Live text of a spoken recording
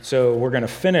So we're going to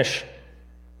finish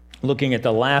looking at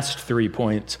the last 3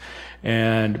 points.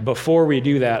 And before we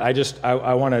do that,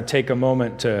 I want to take a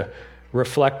moment to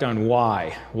reflect on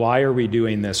why. Why are we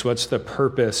doing this? What's the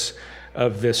purpose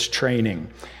of this training?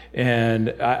 And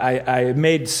I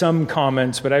made some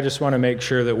comments, but I just want to make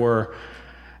sure that we're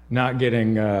not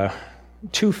getting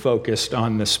too focused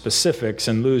on the specifics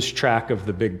and lose track of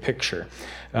the big picture.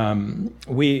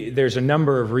 There's a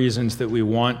number of reasons that we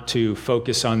want to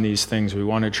focus on these things. We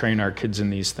want to train our kids in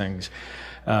these things.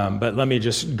 But let me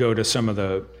just go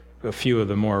to a few of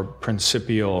the more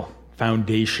principial,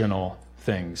 foundational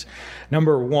things.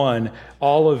 Number one,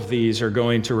 all of these are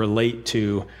going to relate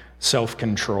to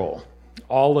self-control.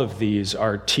 All of these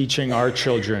are teaching our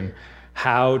children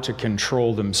how to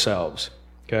control themselves.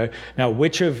 Okay? Now,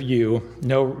 which of you,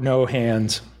 no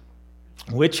hands,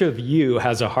 which of you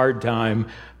has a hard time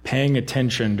paying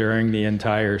attention during the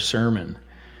entire sermon?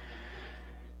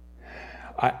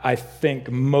 I think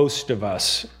most of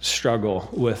us struggle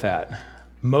with that.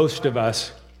 Most of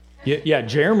us, yeah,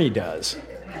 Jeremy does.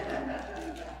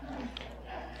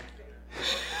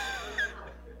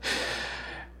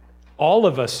 All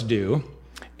of us do.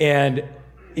 And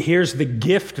here's the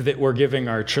gift that we're giving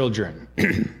our children.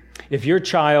 If your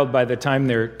child, by the time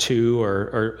they're 2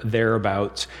 or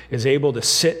thereabouts, is able to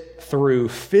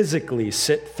physically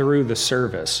sit through the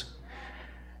service,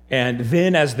 and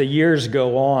then as the years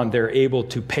go on, they're able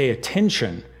to pay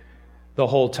attention the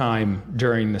whole time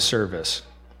during the service,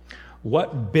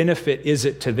 what benefit is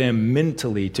it to them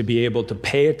mentally to be able to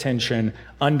pay attention,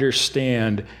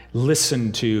 understand,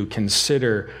 listen to,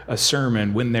 consider a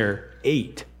sermon when they're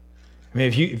 8? I mean,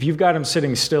 if you've got them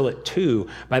sitting still at 2,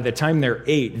 by the time they're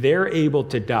 8, they're able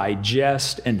to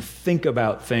digest and think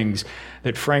about things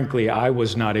that, frankly, I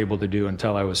was not able to do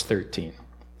until I was 13,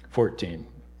 14,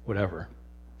 whatever.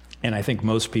 And I think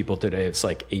most people today, it's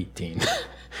like 18,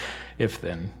 if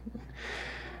then.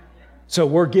 So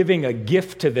we're giving a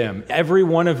gift to them. Every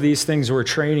one of these things we're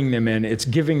training them in, it's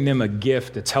giving them a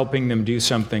gift. It's helping them do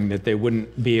something that they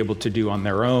wouldn't be able to do on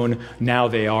their own. Now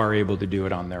they are able to do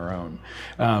it on their own.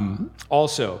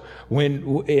 Also,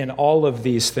 when in all of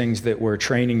these things that we're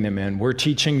training them in, we're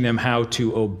teaching them how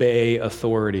to obey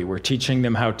authority. We're teaching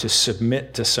them how to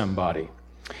submit to somebody.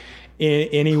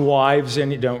 Any wives,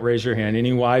 and don't raise your hand,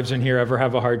 any wives in here ever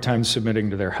have a hard time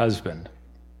submitting to their husband?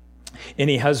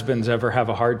 Any husbands ever have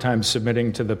a hard time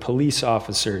submitting to the police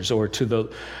officers or to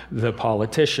the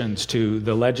politicians, to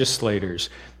the legislators?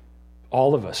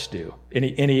 All of us do.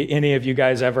 Any of you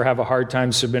guys ever have a hard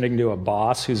time submitting to a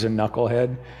boss who's a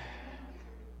knucklehead?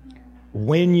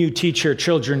 When you teach your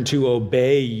children to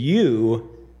obey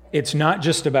you, it's not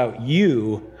just about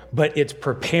you, but it's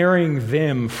preparing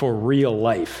them for real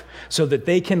life so that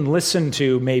they can listen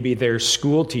to maybe their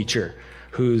school teacher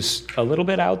who's a little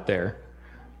bit out there,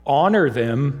 honor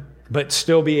them, but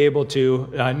still be able to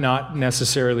not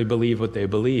necessarily believe what they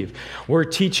believe. We're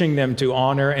teaching them to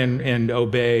honor and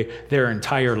obey their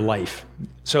entire life.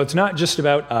 So it's not just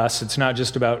about us. It's not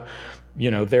just about,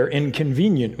 they're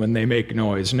inconvenient when they make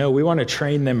noise. No, we want to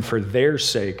train them for their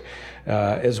sake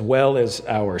as well as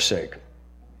our sake.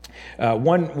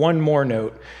 One more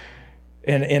note,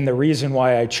 and the reason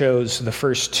why I chose the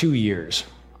first 2 years.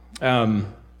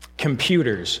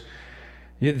 Computers.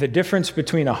 The difference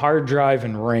between a hard drive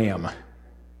and RAM.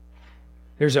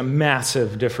 There's a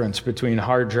massive difference between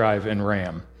hard drive and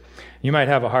RAM. You might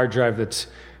have a hard drive that's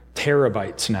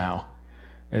terabytes now,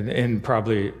 and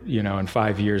probably, in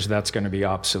 5 years, that's going to be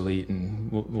obsolete,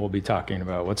 and we'll be talking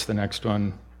about, what's the next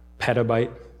one?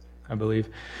 Petabyte, I believe.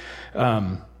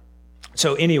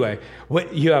 So anyway,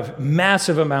 you have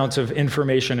massive amounts of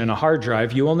information in a hard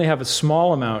drive. You only have a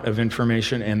small amount of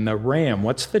information in the RAM.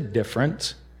 What's the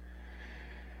difference?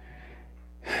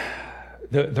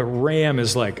 The RAM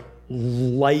is like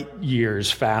light years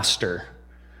faster.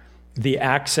 The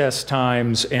access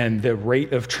times and the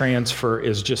rate of transfer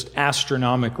is just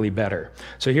astronomically better.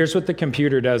 So here's what the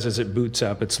computer does as it boots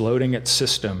up. It's loading its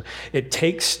system. It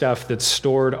takes stuff that's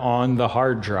stored on the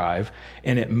hard drive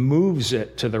and it moves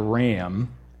it to the RAM.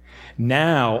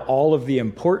 Now all of the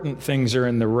important things are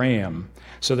in the RAM,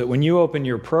 so that when you open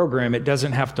your program, it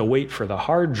doesn't have to wait for the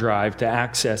hard drive to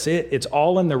access it. It's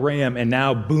all in the RAM, and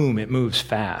now, boom, it moves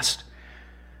fast.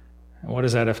 What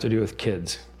does that have to do with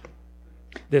kids?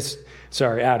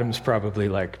 Adam's probably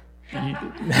like,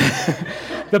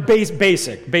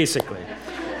 basically.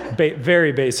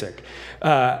 Very basic.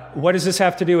 What does this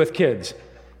have to do with kids?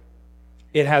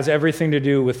 It has everything to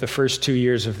do with the first 2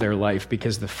 years of their life,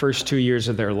 because the first 2 years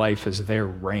of their life is their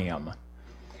RAM.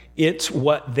 It's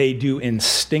what they do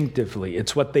instinctively.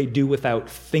 It's what they do without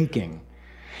thinking.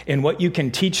 And what you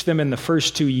can teach them in the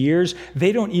first 2 years,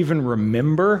 they don't even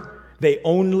remember. They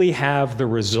only have the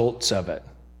results of it.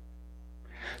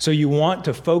 So you want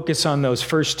to focus on those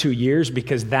first 2 years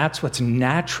because that's what's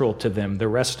natural to them the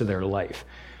rest of their life.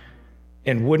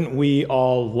 And wouldn't we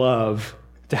all love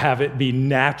to have it be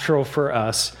natural for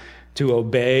us to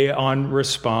obey on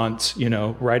response,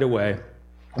 right away?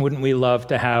 Wouldn't we love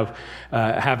to have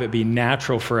it be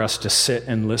natural for us to sit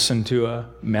and listen to a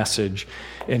message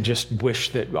and just wish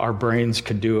that our brains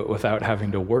could do it without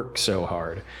having to work so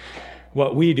hard?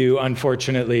 What we do,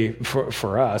 unfortunately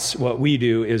for us, what we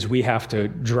do is we have to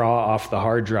draw off the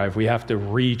hard drive. We have to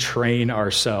retrain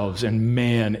ourselves. And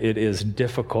man, it is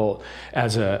difficult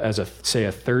as a say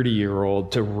a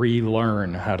 30-year-old to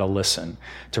relearn how to listen,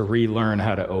 to relearn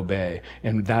how to obey.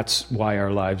 And that's why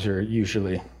our lives are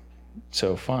usually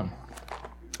so fun.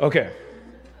 Okay.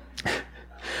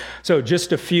 So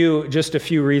just a few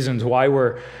reasons why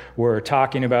we're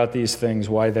talking about these things,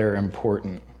 why they're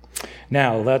important.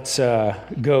 Now, let's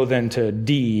go then to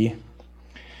D.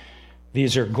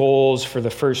 These are goals for the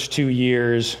first 2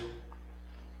 years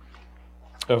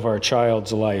of our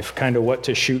child's life, kind of what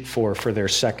to shoot for their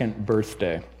second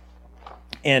birthday.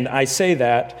 And I say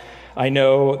that, I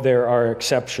know there are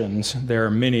exceptions. There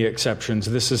are many exceptions.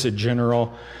 This is a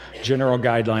general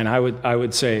guideline. I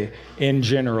would say, in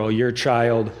general, your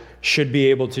child should be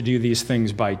able to do these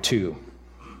things by 2.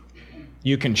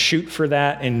 You can shoot for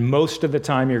that, and most of the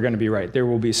time you're going to be right. There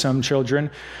will be some children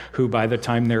who by the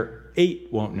time they're 8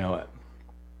 won't know it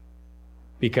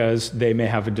because they may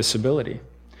have a disability.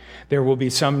 There will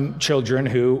be some children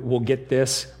who will get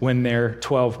this when they're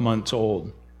 12 months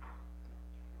old.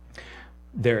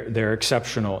 They're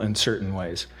exceptional in certain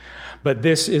ways. But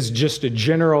this is just a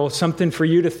general, something for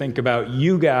you to think about.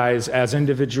 You guys, as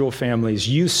individual families,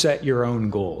 you set your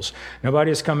own goals.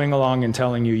 Nobody's coming along and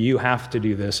telling you have to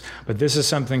do this, but this is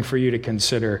something for you to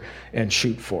consider and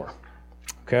shoot for.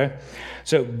 Okay?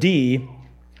 So D,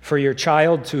 for your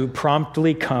child to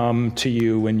promptly come to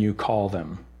you when you call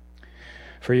them.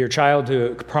 For your child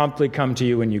to promptly come to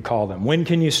you when you call them. When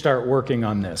can you start working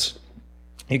on this?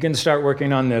 You can start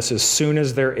working on this as soon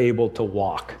as they're able to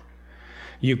walk.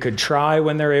 You could try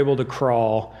when they're able to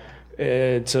crawl.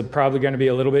 It's probably going to be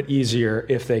a little bit easier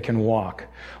if they can walk.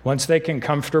 Once they can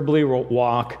comfortably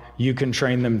walk, you can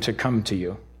train them to come to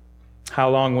you. How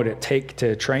long would it take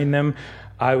to train them?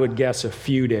 I would guess a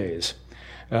few days.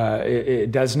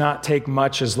 It does not take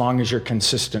much as long as you're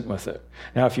consistent with it.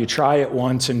 Now, if you try it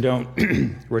once and don't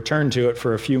return to it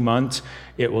for a few months,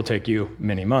 it will take you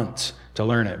many months to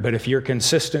learn it. But if you're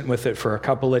consistent with it for a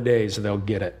couple of days, they'll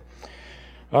get it.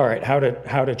 All right, how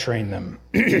to train them.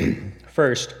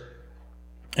 First,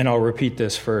 and I'll repeat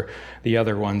this for the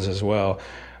other ones as well,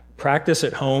 practice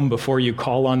at home before you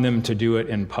call on them to do it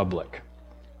in public.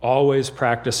 Always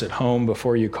practice at home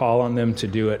before you call on them to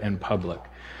do it in public.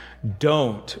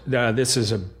 Don't, this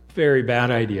is a very bad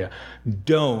idea,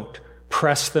 don't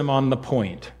press them on the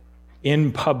point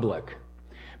in public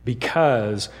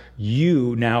because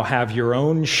you now have your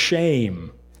own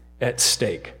shame at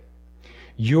stake.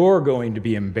 You're going to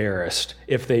be embarrassed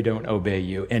if they don't obey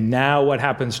you. And now what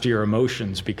happens to your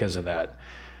emotions because of that?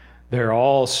 They're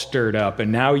all stirred up,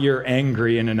 and now you're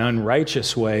angry in an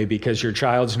unrighteous way because your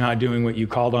child's not doing what you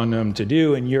called on them to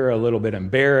do, and you're a little bit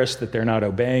embarrassed that they're not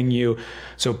obeying you.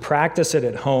 So practice it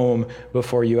at home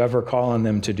before you ever call on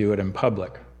them to do it in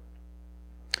public.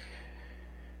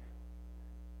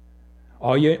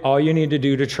 All you need to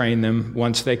do to train them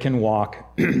once they can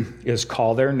walk is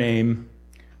call their name,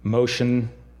 motion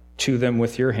to them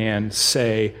with your hand,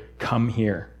 say, "Come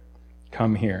here,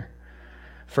 come here."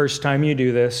 First time you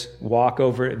do this, walk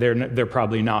over. They're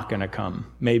probably not going to come.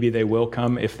 Maybe they will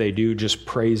come. If they do, just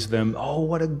praise them. "Oh,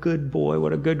 what a good boy,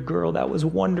 what a good girl. That was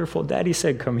wonderful. Daddy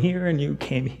said come here and you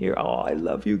came here. Oh, I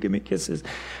love you. Give me kisses."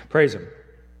 Praise them.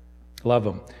 Love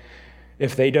them.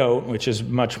 If they don't, which is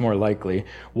much more likely,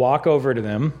 walk over to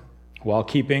them while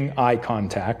keeping eye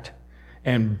contact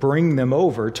and bring them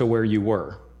over to where you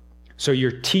were. So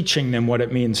you're teaching them what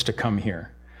it means to come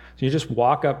here. So you just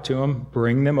walk up to them,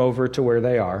 bring them over to where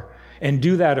they are, and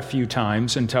do that a few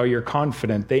times until you're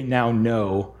confident they now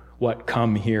know what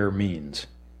come here means.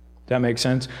 Does that make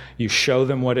sense? You show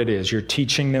them what it is. You're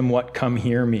teaching them what come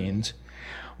here means.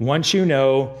 Once you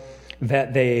know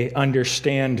that they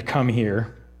understand come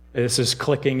here, this is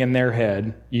clicking in their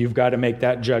head, you've got to make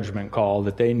that judgment call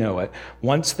that they know it.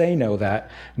 Once they know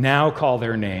that, now call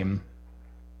their name.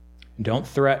 Don't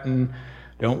threaten,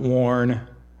 don't warn.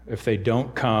 If they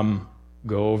don't come,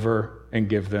 go over and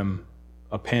give them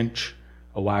a pinch,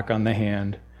 a whack on the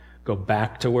hand, go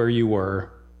back to where you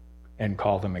were, and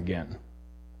call them again.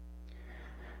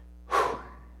 Whew.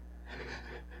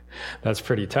 That's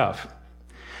pretty tough.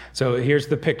 So here's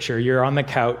the picture. You're on the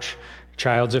couch,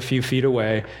 child's a few feet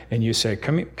away, and you say,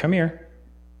 come here,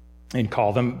 and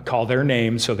call their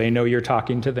name so they know you're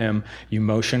talking to them. You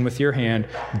motion with your hand,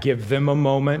 give them a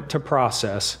moment to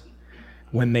process.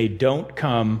 When they don't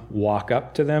come, walk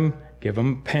up to them, give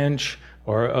them a pinch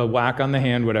or a whack on the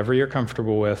hand, whatever you're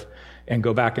comfortable with, and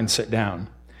go back and sit down.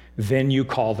 Then you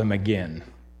call them again.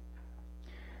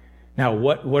 Now,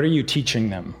 what are you teaching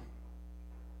them?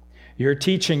 You're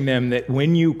teaching them that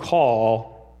when you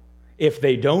call, if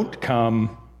they don't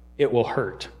come, it will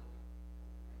hurt.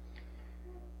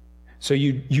 So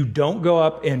you don't go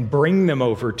up and bring them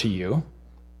over to you.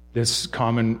 This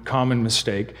common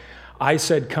mistake. I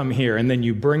said, come here, and then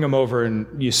you bring them over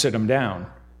and you sit them down.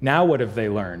 Now what have they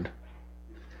learned?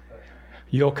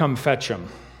 You'll come fetch them.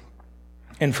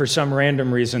 And for some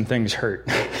random reason, things hurt.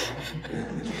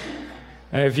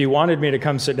 And if you wanted me to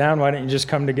come sit down, why didn't you just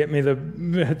come to get me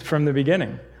from the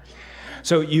beginning?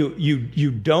 So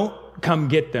you don't come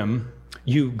get them.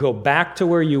 You go back to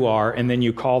where you are, and then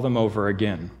you call them over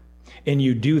again. And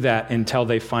you do that until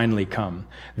they finally come.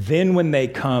 Then when they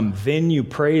come, then you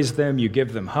praise them, you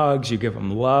give them hugs, you give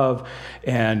them love,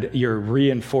 and you're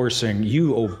reinforcing,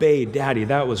 you obeyed Daddy,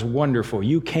 that was wonderful.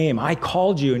 You came, I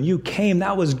called you, and you came,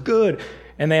 that was good.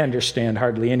 And they understand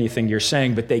hardly anything you're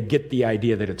saying, but they get the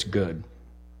idea that it's good,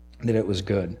 that it was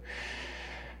good.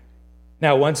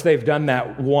 Now, once they've done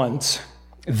that once,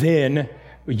 then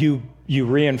you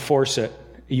reinforce it,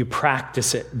 you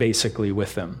practice it basically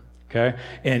with them. Okay?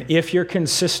 And if you're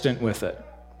consistent with it,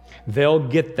 they'll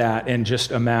get that in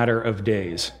just a matter of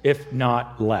days, if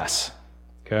not less.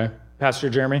 Okay? Pastor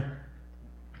Jeremy?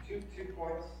 Two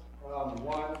points.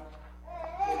 One, it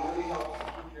really helps to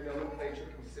keep your nomenclature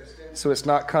consistent. So it's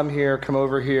not come here, come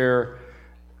over here,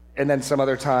 and then some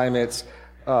other time it's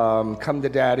come to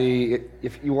Daddy.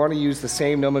 If you want to use the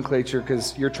same nomenclature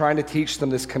because you're trying to teach them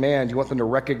this command, you want them to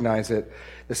recognize it.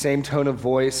 The same tone of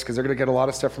voice, because they're going to get a lot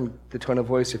of stuff from the tone of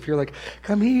voice. If you're like,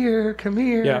 come here,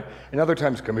 yeah. And other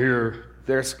times, come here,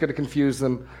 they're going to confuse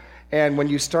them. And when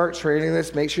you start training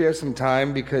this, make sure you have some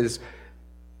time, because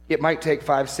it might take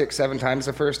 5, 6, 7 times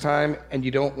the first time, and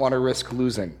you don't want to risk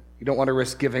losing. You don't want to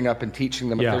risk giving up and teaching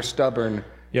them. If they're stubborn,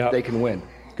 they can win.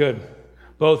 Good.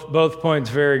 Both points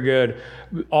very good.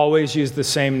 Always use the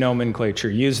same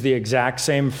nomenclature. Use the exact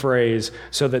same phrase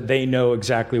so that they know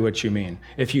exactly what you mean.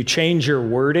 If you change your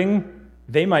wording,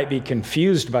 they might be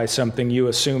confused by something you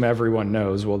assume everyone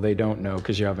knows. Well, they don't know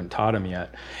because you haven't taught them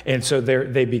yet. And so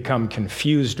they become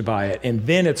confused by it. And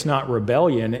then it's not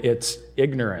rebellion, it's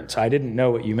ignorance. I didn't know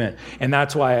what you meant. And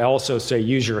that's why I also say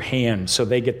use your hand so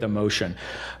they get the motion.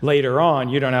 Later on,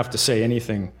 you don't have to say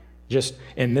anything. This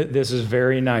is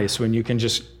very nice when you can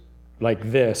just like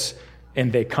this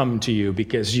and they come to you,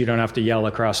 because you don't have to yell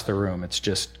across the room. It's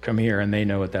just come here and they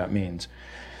know what that means.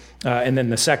 And then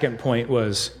the second point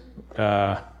was,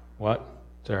 what?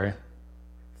 Sorry.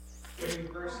 When you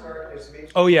first start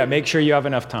this, make sure you have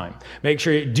enough time. Make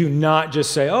sure you do not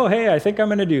just say, oh, hey, I think I'm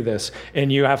going to do this,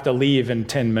 and you have to leave in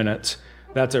 10 minutes.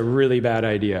 That's a really bad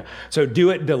idea. So do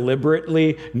it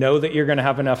deliberately. Know that you're going to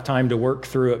have enough time to work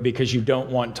through it, because you don't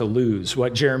want to lose.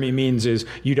 What Jeremy means is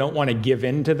you don't want to give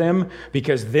in to them,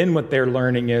 because then what they're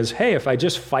learning is, hey, if I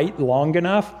just fight long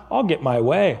enough, I'll get my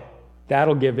way. Dad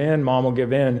will give in, Mom will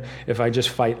give in if I just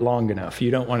fight long enough.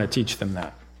 You don't want to teach them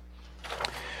that.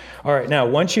 All right, now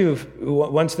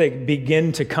once they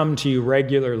begin to come to you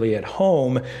regularly at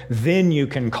home, then you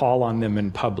can call on them in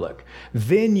public.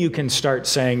 Then you can start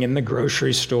saying in the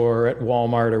grocery store, at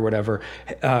Walmart or whatever,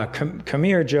 come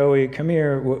here, Joey, come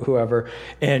here, whoever.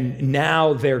 And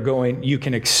now you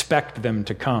can expect them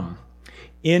to come.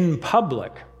 In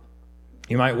public,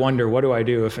 you might wonder, what do I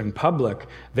do if in public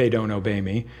they don't obey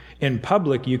me? In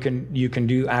public, you can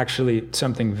do actually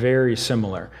something very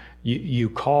similar. You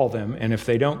call them, and if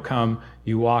they don't come,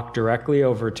 you walk directly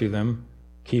over to them,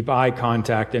 keep eye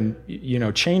contact, and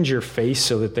change your face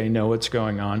so that they know what's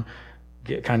going on.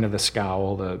 Get kind of the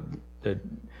scowl, this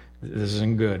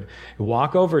isn't good.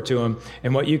 Walk over to them,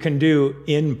 and what you can do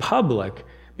in public,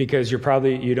 because you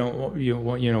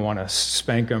don't want to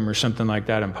spank them or something like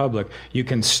that in public, you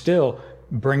can still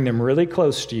bring them really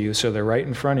close to you so they're right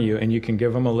in front of you, and you can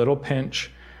give them a little pinch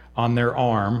on their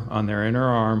arm, on their inner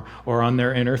arm, or on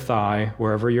their inner thigh,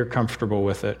 wherever you're comfortable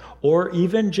with it. Or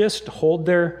even just hold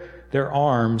their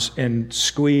arms and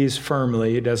squeeze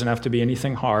firmly. It doesn't have to be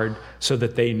anything hard, so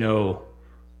that they know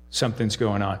something's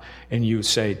going on. And you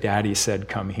say, Daddy said,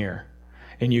 come here.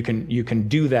 And you can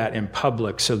do that in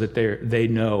public so that they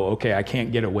know, okay, I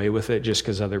can't get away with it just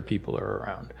because other people are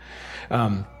around.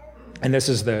 And this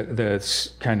is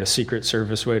the kind of Secret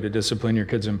Service way to discipline your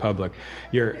kids in public.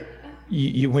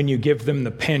 when you give them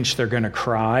the pinch, they're going to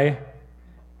cry.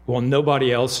 Well,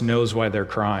 nobody else knows why they're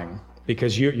crying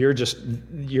because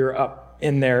you're up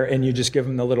in there and you just give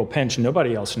them the little pinch.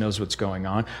 Nobody else knows what's going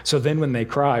on. So then when they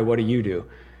cry, what do?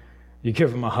 You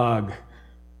give them a hug.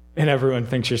 And everyone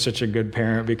thinks you're such a good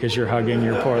parent because you're hugging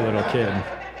your poor little kid.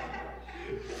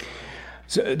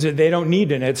 So they don't need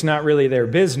to know. It's not really their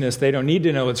business. They don't need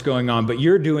to know what's going on, but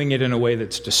you're doing it in a way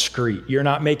that's discreet. You're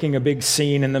not making a big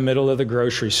scene in the middle of the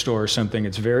grocery store or something.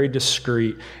 It's very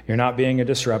discreet. You're not being a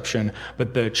disruption,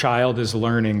 but the child is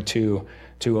learning to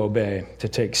obey, to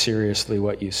take seriously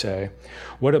what you say.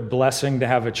 What a blessing to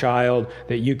have a child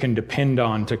that you can depend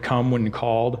on to come when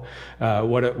called.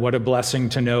 What a blessing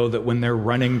to know that when they're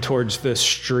running towards the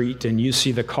street and you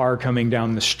see the car coming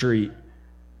down the street,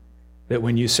 that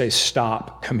when you say,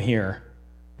 stop, come here,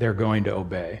 they're going to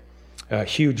obey. A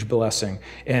huge blessing.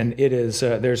 And it is,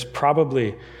 there's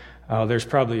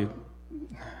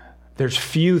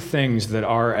few things that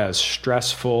are as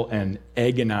stressful and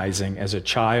agonizing as a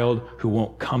child who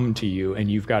won't come to you and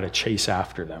you've got to chase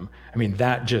after them. I mean,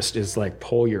 that just is like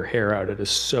pull your hair out. It is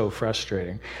so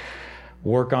frustrating.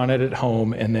 Work on it at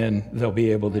home and then they'll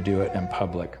be able to do it in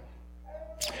public.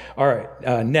 All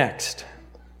right, next.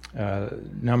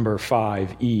 Number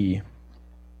 5E,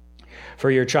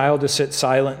 for your child to sit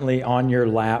silently on your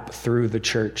lap through the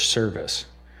church service.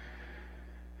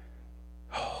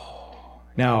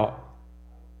 Now,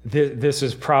 this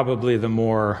is probably the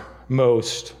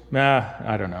most,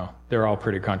 I don't know, they're all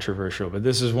pretty controversial, but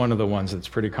this is one of the ones that's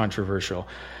pretty controversial.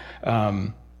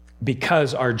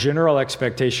 Because our general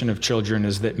expectation of children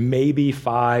is that maybe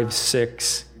 5,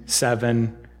 6,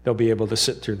 7, they'll be able to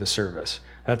sit through the service.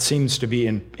 That seems to be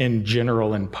in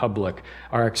general in public.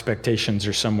 Our expectations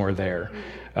are somewhere there.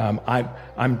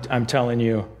 I'm telling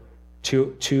you,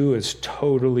 two is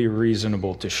totally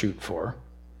reasonable to shoot for.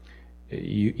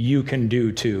 You can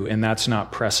do 2, and that's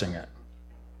not pressing it.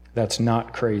 That's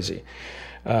not crazy.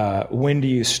 When do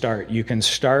you start? You can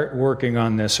start working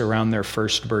on this around their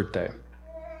first birthday.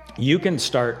 You can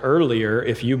start earlier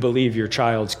if you believe your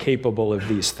child's capable of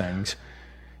these things.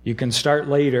 You can start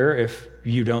later if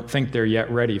you don't think they're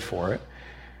yet ready for it.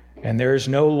 And there's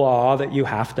no law that you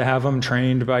have to have them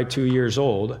trained by 2 years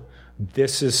old.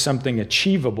 This is something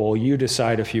achievable. You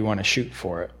decide if you want to shoot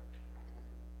for it.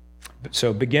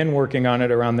 So begin working on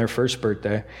it around their first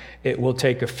birthday. It will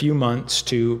take a few months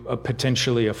to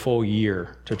potentially a full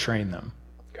year to train them.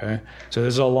 Okay? So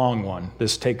this is a long one.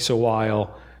 This takes a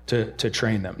while to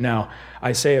train them. Now,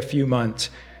 I say a few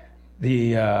months.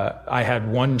 I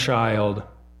had one child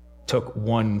took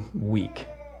 1 week.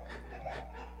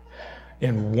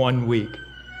 In 1 week.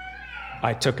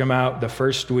 I took him out the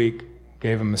first week,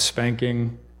 gave him a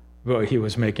spanking. Well, he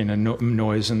was making a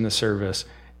noise in the service.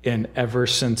 And ever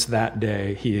since that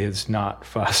day, he has not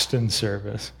fussed in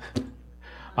service.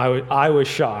 I was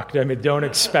shocked. I mean, don't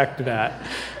expect that.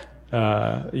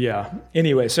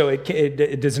 Anyway, so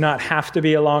it does not have to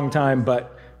be a long time,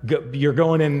 but you're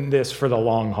going in this for the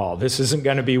long haul. This isn't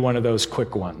going to be one of those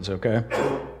quick ones, okay?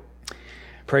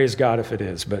 Praise God if it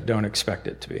is, but don't expect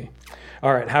it to be.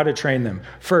 All right, how to train them.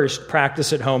 First,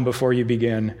 practice at home before you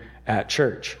begin at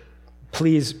church.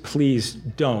 Please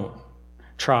don't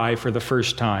try for the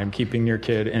first time keeping your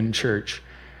kid in church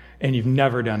and you've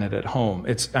never done it at home.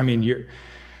 That's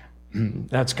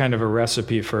kind of a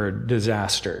recipe for a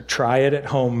disaster. Try it at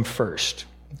home first,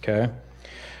 okay?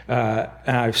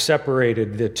 I've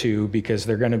separated the two because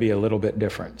they're going to be a little bit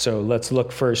different. So let's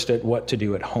look first at what to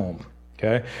do at home,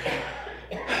 okay?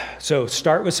 So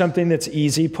start with something that's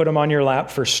easy. Put them on your lap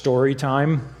for story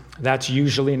time. That's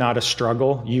usually not a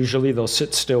struggle. Usually they'll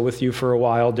sit still with you for a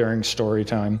while during story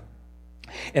time.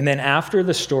 And then after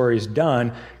the story's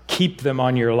done, keep them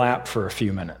on your lap for a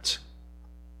few minutes.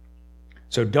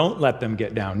 So don't let them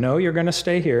get down. No, you're going to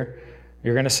stay here.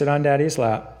 You're going to sit on daddy's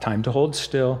lap. Time to hold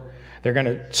still. They're going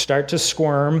to start to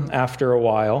squirm after a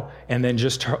while, and then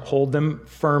just hold them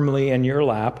firmly in your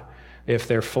lap. If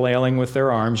they're flailing with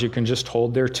their arms, you can just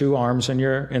hold their 2 arms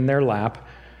in their lap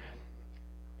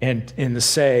and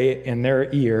say in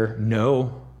their ear,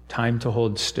 no, time to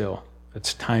hold still.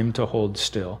 It's time to hold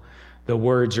still. The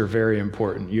words are very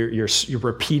important. You're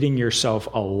repeating yourself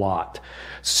a lot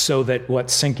so that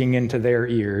what's sinking into their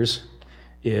ears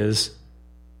is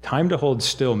time to hold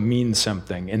still means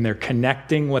something, and they're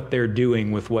connecting what they're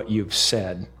doing with what you've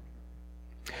said.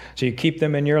 So you keep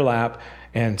them in your lap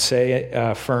and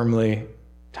say firmly,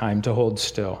 time to hold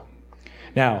still.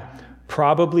 Now,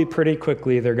 probably pretty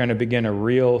quickly, they're going to begin a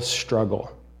real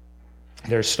struggle.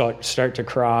 They'll start to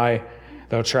cry.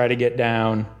 They'll try to get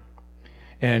down.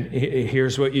 And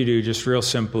here's what you do, just real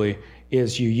simply.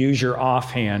 is you use your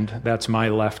offhand. That's my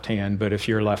left hand, but if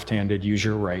you're left-handed, use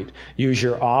your right. Use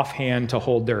your offhand to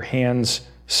hold their hands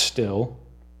still.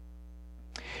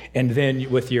 And then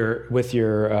with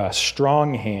your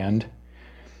strong hand,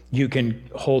 you can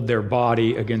hold their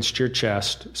body against your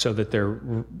chest so that they're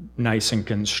nice and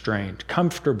constrained.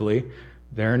 Comfortably,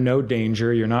 they're in no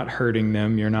danger. You're not hurting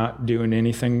them. You're not doing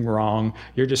anything wrong.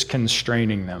 You're just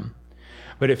constraining them.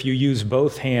 But if you use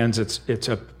both hands, it's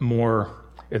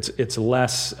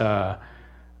less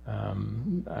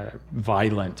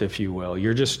violent, if you will.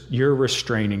 You're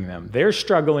restraining them. They're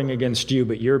struggling against you,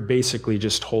 but you're basically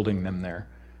just holding them there.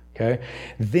 Okay?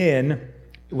 Then,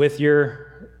 with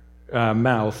your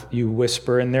mouth, you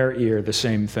whisper in their ear the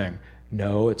same thing.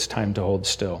 No, it's time to hold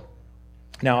still.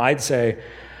 Now, I'd say,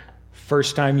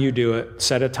 first time you do it,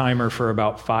 set a timer for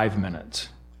about 5 minutes,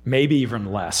 maybe even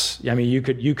less. I mean, you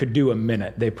could do a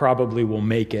minute. They probably will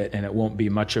make it, and it won't be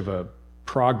much of a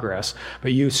progress.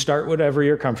 But you start whatever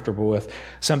you're comfortable with,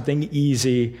 something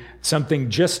easy, something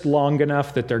just long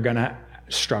enough that they're going to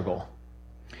struggle.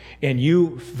 And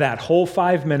that whole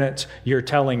 5 minutes, you're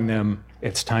telling them,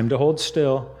 it's time to hold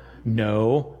still.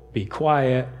 No, be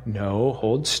quiet. No,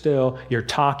 hold still. You're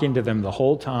talking to them the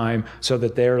whole time so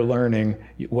that they're learning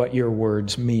what your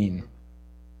words mean.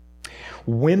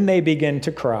 When they begin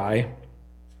to cry,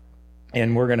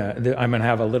 and I'm gonna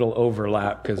have a little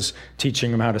overlap because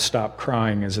teaching them how to stop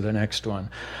crying is the next one.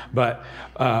 But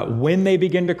when they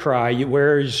begin to cry,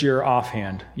 where's your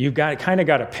offhand? You've kind of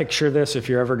got to picture this if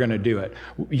you're ever going to do it.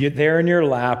 They're in your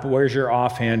lap. Where's your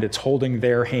offhand? It's holding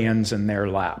their hands in their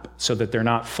lap so that they're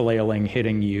not flailing,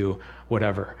 hitting you,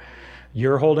 whatever.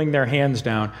 You're holding their hands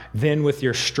down. Then with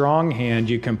your strong hand,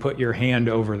 you can put your hand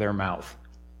over their mouth.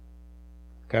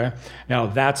 Okay? Now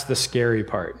that's the scary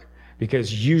part.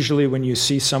 Because usually when you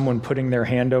see someone putting their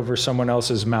hand over someone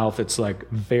else's mouth, it's like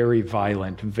very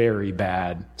violent, very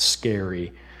bad,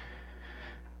 scary.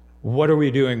 What are we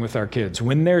doing with our kids?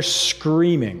 When they're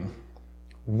screaming,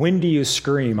 when do you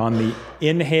scream? On the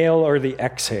inhale or the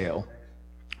exhale?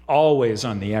 Always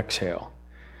on the exhale.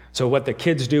 So what the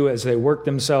kids do as they work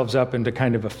themselves up into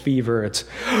kind of a fever, it's...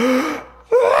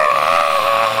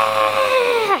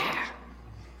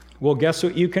 Well, guess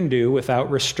what you can do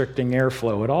without restricting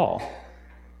airflow at all?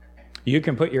 You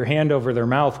can put your hand over their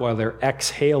mouth while they're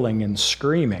exhaling and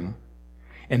screaming,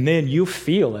 and then you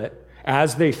feel it.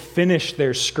 As they finish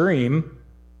their scream,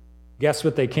 guess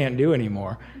what they can't do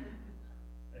anymore?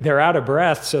 They're out of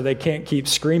breath, so they can't keep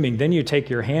screaming. Then you take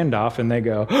your hand off, and they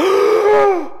go...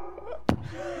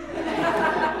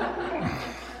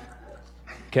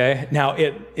 Okay, now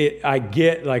I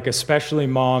get, like, especially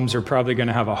moms are probably going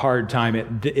to have a hard time.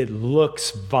 It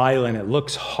looks violent, it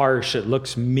looks harsh, it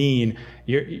looks mean.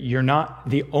 You're not,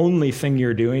 the only thing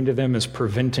you're doing to them is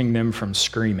preventing them from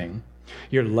screaming.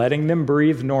 You're letting them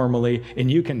breathe normally, and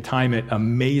you can time it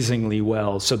amazingly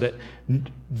well so that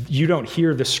you don't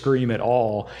hear the scream at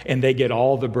all, and they get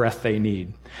all the breath they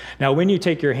need. Now, when you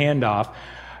take your hand off,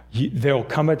 there'll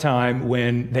come a time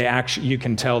when you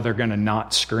can tell they're going to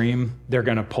not scream. They're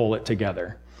going to pull it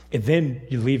together. And then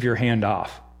you leave your hand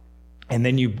off. And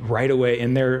then you right away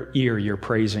in their ear, you're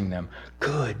praising them.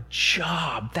 Good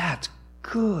job. That's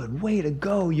good. Way to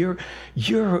go. You're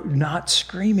not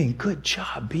screaming. Good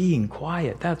job being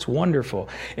quiet. That's wonderful.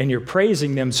 And you're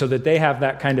praising them so that they have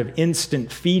that kind of instant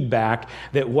feedback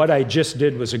that what I just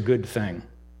did was a good thing.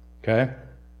 Okay?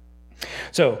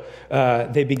 So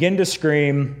they begin to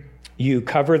scream. You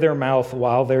cover their mouth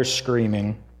while they're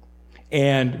screaming.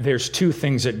 And there's two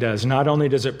things it does. Not only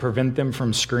does it prevent them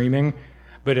from screaming,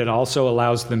 but it also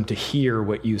allows them to hear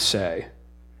what you say.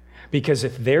 Because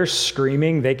if they're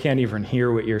screaming, they can't even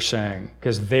hear what you're saying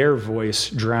because their voice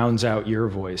drowns out your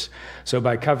voice. So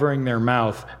by covering their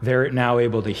mouth, they're now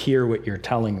able to hear what you're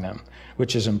telling them,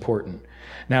 which is important.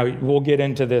 Now, we'll get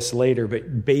into this later,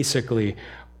 but basically,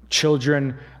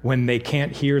 children, when they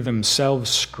can't hear themselves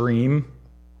scream,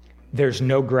 there's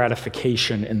no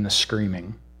gratification in the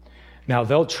screaming. Now,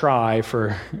 they'll try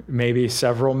for maybe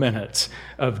several minutes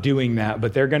of doing that,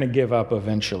 but they're going to give up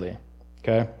eventually,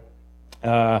 okay?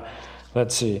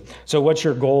 Let's see. So what's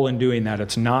your goal in doing that?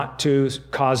 It's not to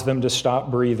cause them to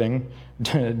stop breathing.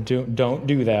 Don't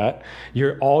do that.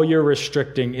 All you're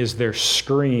restricting is their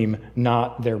scream,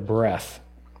 not their breath,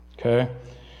 okay?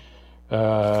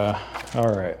 All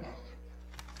right.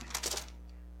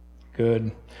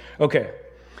 Good. Okay.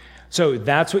 So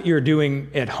that's what you're doing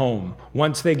at home.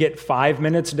 Once they get 5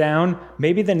 minutes down,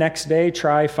 maybe the next day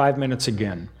try 5 minutes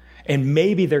again. And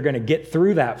maybe they're going to get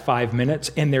through that 5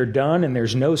 minutes and they're done and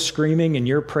there's no screaming and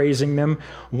you're praising them.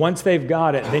 Once they've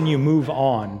got it, then you move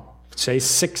on Say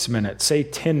 6 minutes, say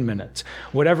 10 minutes,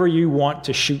 whatever you want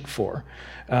to shoot for.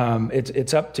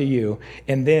 It's up to you.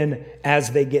 And then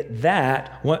as they get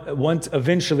that,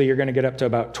 eventually you're going to get up to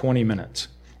about 20 minutes.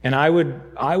 And I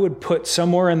would put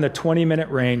somewhere in the 20-minute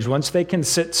range. Once they can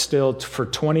sit still for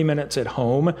 20 minutes at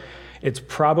home, it's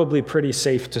probably pretty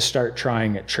safe to start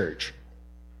trying at church.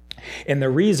 And the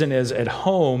reason is at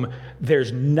home,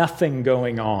 there's nothing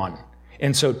going on.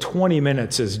 And so 20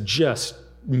 minutes is just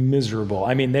miserable.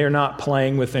 I mean, they're not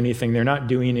playing with anything. They're not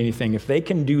doing anything. If they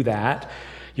can do that,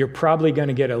 you're probably going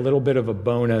to get a little bit of a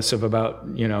bonus of about,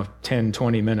 10,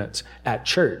 20 minutes at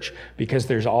church, because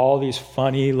there's all these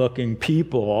funny looking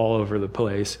people all over the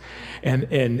place. And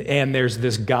there's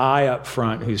this guy up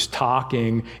front who's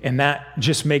talking, and that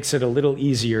just makes it a little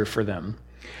easier for them.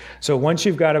 So once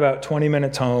you've got about 20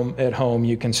 minutes at home,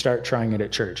 you can start trying it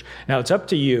at church. Now it's up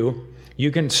to you. You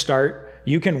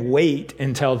can wait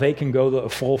until they can go the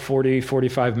full 40,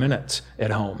 45 minutes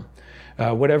at home.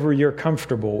 Whatever you're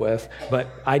comfortable with. But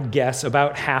I'd guess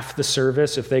about half the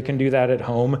service, if they can do that at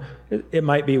home, it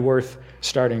might be worth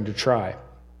starting to try.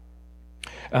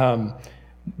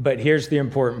 But here's the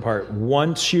important part.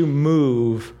 Once you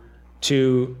move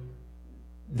to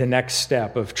the next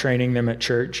step of training them at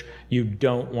church, you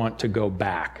don't want to go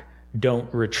back.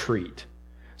 Don't retreat.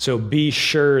 So be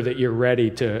sure that you're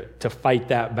ready to fight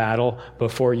that battle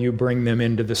before you bring them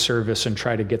into the service and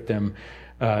try to get them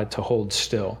to hold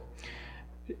still.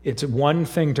 It's one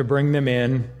thing to bring them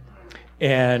in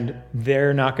and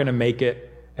they're not going to make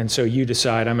it, and so you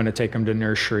decide, I'm going to take them to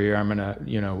nursery or I'm going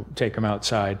to, take them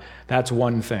outside. That's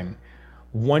one thing.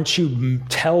 Once you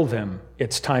tell them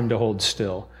it's time to hold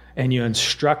still and you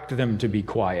instruct them to be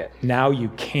quiet, now you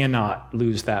cannot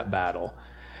lose that battle.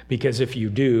 Because if you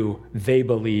do, they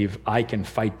believe, I can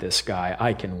fight this guy,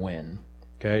 I can win.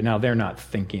 Okay? Now, they're not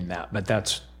thinking that, but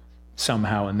that's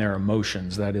somehow in their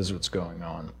emotions, that is what's going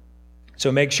on.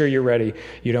 So make sure you're ready.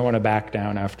 You don't want to back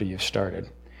down after you've started.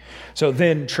 So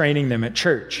then training them at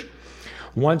church.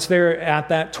 Once they're at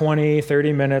that 20,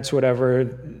 30 minutes,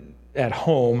 whatever, at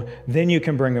home, then you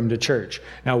can bring them to church.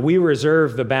 Now, we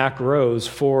reserve the back rows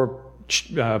for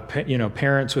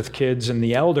parents with kids and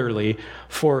the elderly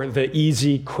for the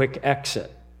easy, quick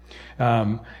exit.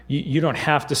 You don't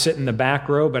have to sit in the back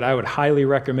row, but I would highly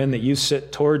recommend that you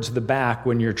sit towards the back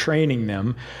when you're training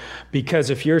them, because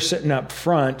if you're sitting up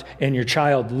front and your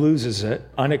child loses it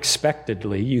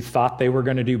unexpectedly, you thought they were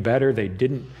going to do better, they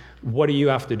didn't, what do you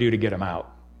have to do to get them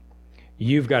out?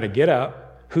 You've got to get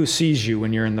up. Who sees you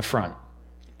when you're in the front?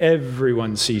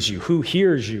 Everyone sees you. Who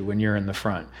hears you when you're in the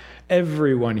front?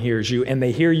 Everyone hears you, and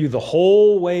they hear you the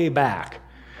whole way back.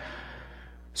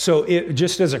 So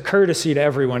just as a courtesy to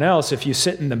everyone else, if you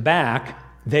sit in the back,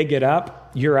 they get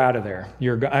up, you're out of there.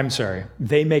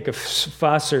 They make a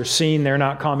fuss or scene, they're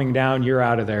not calming down, you're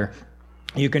out of there.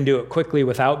 You can do it quickly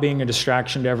without being a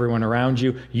distraction to everyone around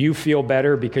you. You feel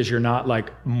better because you're not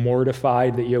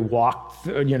mortified that you walked,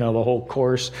 the whole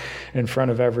course in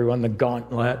front of everyone, the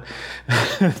gauntlet,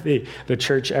 the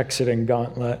church exiting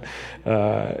gauntlet.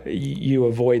 You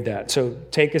avoid that. So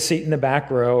take a seat in the back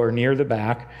row or near the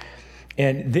back,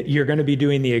 and you're going to be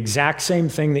doing the exact same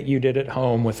thing that you did at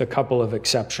home with a couple of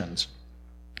exceptions.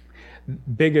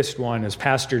 Biggest one is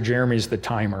Pastor Jeremy's the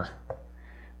timer.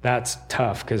 That's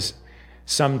tough because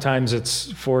sometimes it's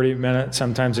 40 minutes,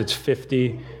 sometimes it's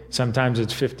 50, sometimes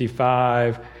it's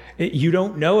 55. You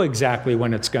don't know exactly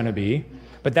when it's going to be,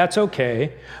 but that's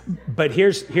okay. But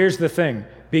here's the thing.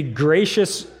 Be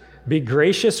gracious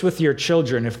with your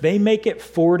children. If they make it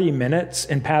 40 minutes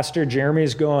and Pastor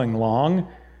Jeremy's going long,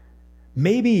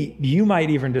 maybe you might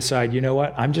even decide, you know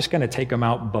what, I'm just going to take them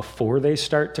out before they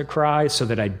start to cry so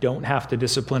that I don't have to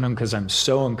discipline them because I'm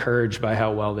so encouraged by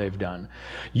how well they've done.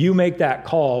 You make that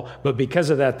call, but because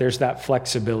of that, there's that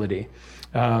flexibility.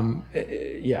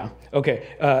 Okay,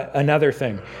 another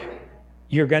thing.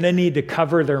 You're going to need to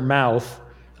cover their mouth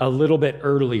a little bit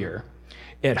earlier.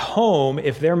 At home,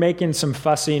 if they're making some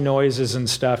fussy noises and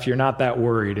stuff, you're not that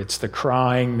worried. It's the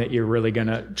crying that you're really going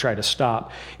to try to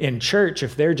stop. In church,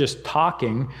 if they're just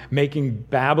talking, making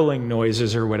babbling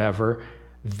noises or whatever,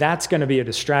 that's going to be a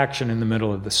distraction in the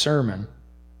middle of the sermon.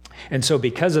 And so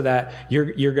because of that,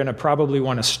 you're going to probably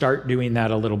want to start doing that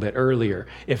a little bit earlier.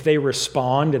 If they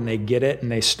respond and they get it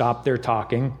and they stop their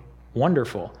talking,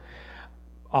 wonderful.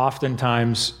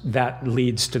 Oftentimes that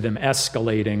leads to them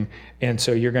escalating, and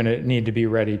so you're going to need to be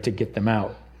ready to get them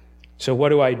out. So what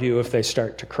do I do if they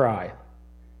start to cry?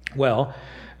 Well,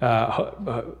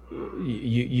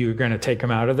 you're going to take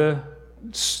them out of the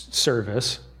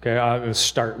service. Okay, I'll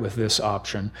start with this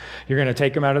option. You're going to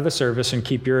take them out of the service and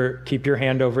keep your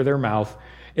hand over their mouth.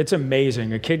 It's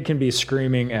amazing. A kid can be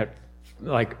screaming at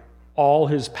all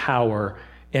his power,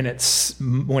 and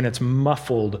when it's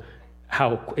muffled,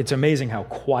 it's amazing how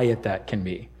quiet that can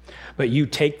be. But you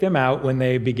take them out when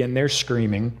they begin their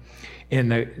screaming,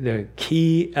 and the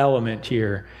key element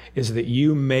here is that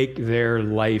you make their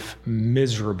life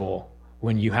miserable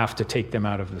when you have to take them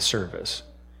out of the service.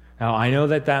 Now, I know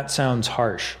that sounds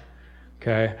harsh,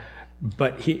 okay?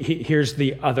 But here's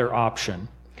the other option.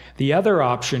 The other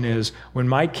option is when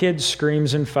my kid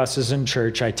screams and fusses in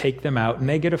church, I take them out and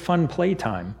they get a fun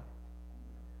playtime.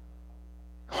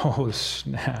 Oh,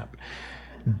 snap.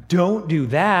 Don't do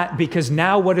that, because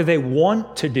now what do they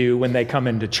want to do when they come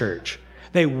into church?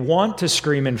 They want to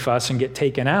scream and fuss and get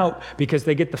taken out because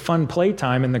they get the fun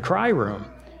playtime in the cry room.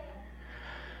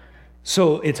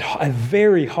 So it's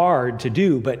very hard to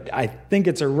do, but I think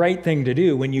it's a right thing to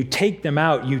do. When you take them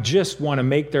out, you just want to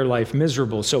make their life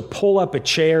miserable. So pull up a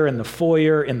chair in the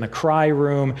foyer, in the cry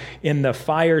room, in the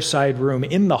fireside room,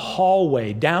 in the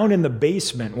hallway, down in the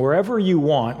basement, wherever you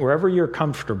want, wherever you're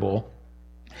comfortable.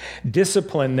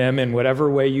 Discipline them in whatever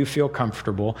way you feel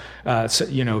comfortable.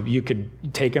 You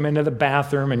could take them into the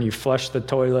bathroom and you flush the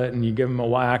toilet and you give them a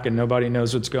whack and nobody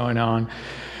knows what's going on.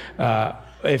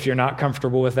 If you're not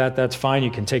comfortable with that, that's fine.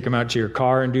 You can take them out to your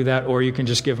car and do that, or you can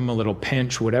just give them a little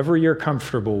pinch, whatever you're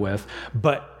comfortable with.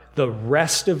 But the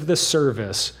rest of the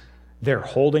service, they're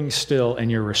holding still and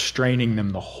you're restraining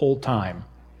them the whole time,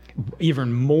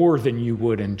 even more than you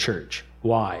would in church.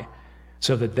 Why?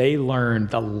 So that they learn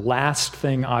the last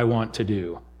thing I want to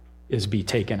do is be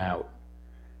taken out.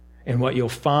 And what you'll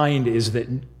find is that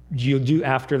you do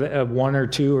after one or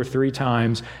two or three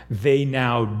times, they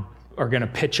now are going to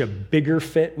pitch a bigger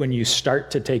fit when you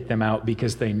start to take them out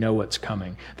because they know what's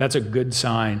coming. That's a good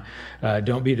sign.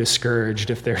 Don't be discouraged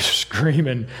if they're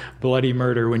screaming bloody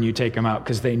murder when you take them out,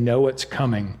 because they know what's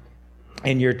coming.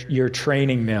 And you're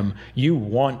training them. You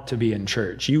want to be in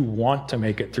church. You want to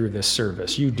make it through this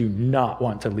service. You do not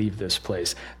want to leave this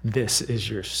place. This is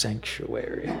your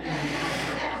sanctuary.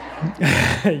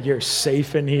 You're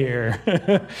safe in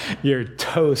here. You're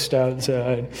toast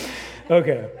outside.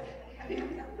 Okay.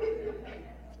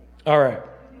 All right.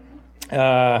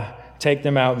 Take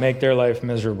them out, make their life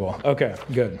miserable. Okay,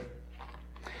 good.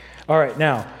 All right,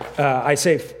 now, I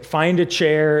say find a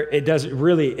chair. It doesn't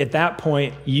really, at that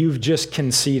point, you've just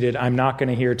conceded, I'm not going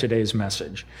to hear today's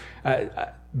message.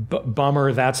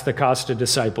 Bummer, that's the cost of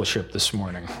discipleship this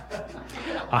morning.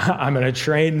 I'm going to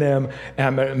train them, and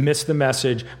I'm going to miss the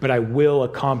message, but I will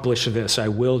accomplish this. I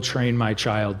will train my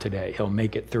child today. He'll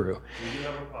make it through.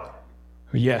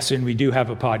 Yes, and we do have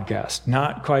a podcast.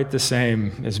 Not quite the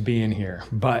same as being here,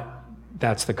 but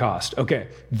that's the cost. Okay,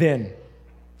 then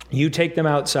you take them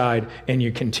outside and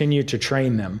you continue to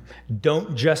train them.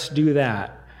 Don't just do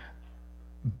that.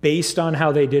 Based on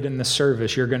how they did in the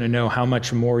service, you're going to know how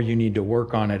much more you need to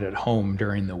work on it at home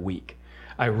during the week.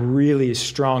 I really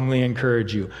strongly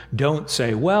encourage you, don't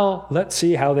say, well, let's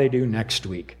see how they do next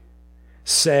week.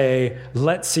 Say,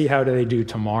 let's see how they do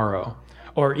tomorrow.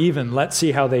 Or even, let's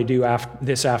see how they do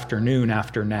this afternoon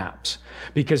after naps.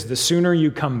 Because the sooner you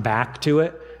come back to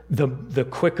it, the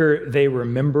quicker they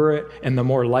remember it and the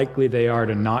more likely they are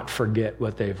to not forget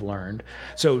what they've learned.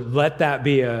 So let that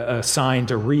be a sign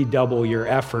to redouble your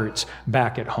efforts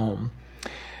back at home.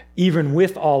 Even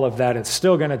with all of that, it's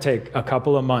still going to take a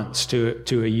couple of months to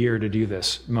a year to do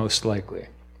this, most likely.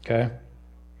 Okay?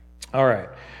 All right.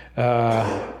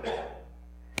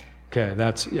 Okay,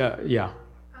 that's, yeah.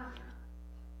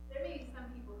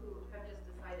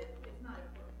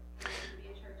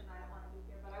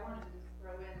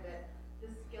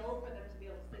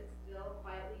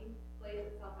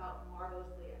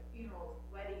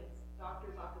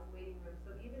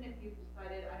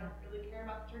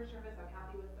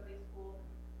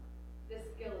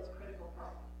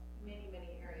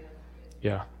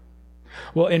 Yeah.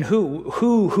 Well, and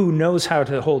who knows how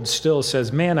to hold still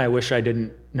says, man, I wish I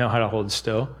didn't know how to hold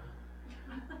still.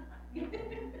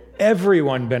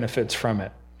 Everyone benefits from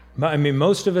it. I mean,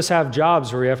 most of us have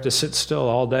jobs where we have to sit still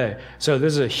all day. So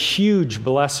this is a huge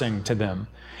blessing to them.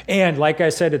 And like I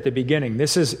said at the beginning,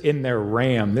 this is in their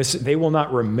RAM. They will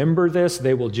not remember this.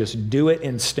 They will just do it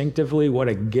instinctively. What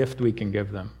a gift we can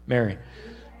give them. Mary.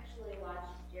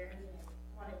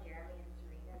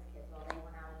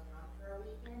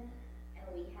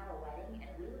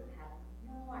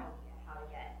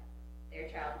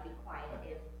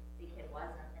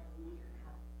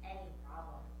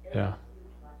 Yeah.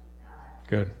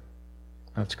 Good.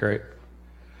 That's great.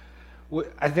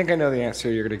 I think I know the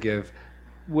answer you're going to give.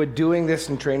 Would doing this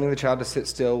and training the child to sit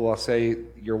still while, say,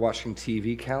 you're watching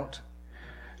TV count?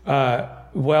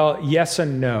 Well, yes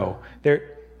and no.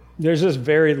 There's this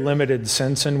very limited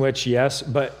sense in which yes,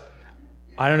 but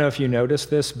I don't know if you noticed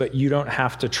this, but you don't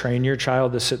have to train your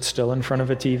child to sit still in front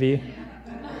of a TV.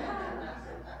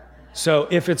 So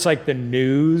if it's like the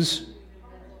news,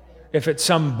 if it's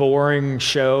some boring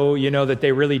show, that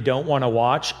they really don't want to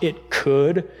watch, it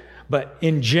could. But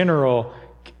in general,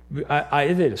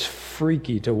 it is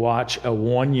freaky to watch a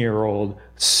 1-year-old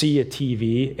see a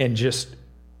TV and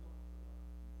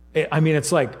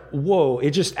it's like, whoa, it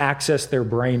just accessed their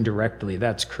brain directly.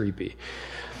 That's creepy.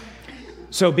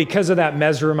 So because of that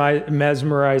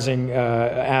mesmerizing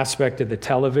aspect of the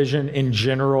television, in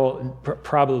general,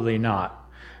 probably not.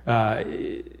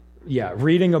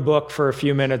 Reading a book for a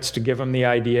few minutes to give them the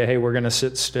idea, hey, we're going to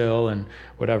sit still and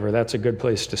whatever, that's a good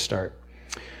place to start.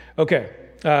 Okay,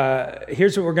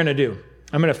 here's what we're going to do.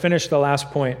 I'm going to finish the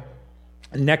last point.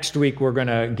 Next week, we're going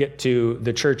to get to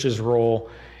the church's role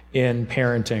in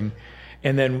parenting.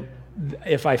 And then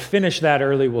if I finish that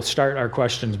early, we'll start our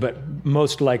questions. But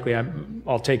most likely,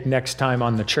 I'll take next time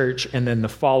on the church, and then the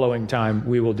following time,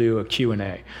 we will do a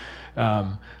Q&A.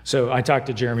 So I talked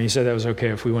to Jeremy. He said that was okay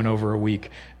if we went over a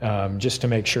week, just to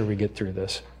make sure we get through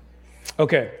this.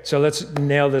 Okay, so let's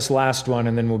nail this last one,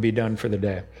 and then we'll be done for the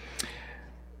day.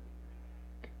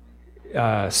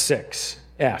 6,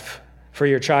 F, for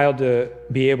your child to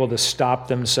be able to stop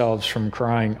themselves from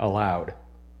crying aloud.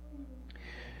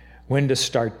 When to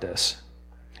start this?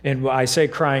 And I say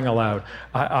crying aloud.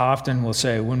 I often will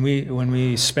say, when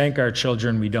we spank our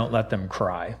children, we don't let them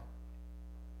cry.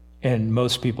 And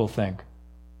most people think,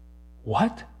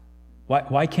 what?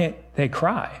 Why can't they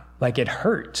cry? Like, it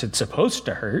hurts. It's supposed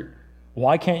to hurt.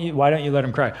 Why don't you let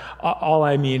them cry? All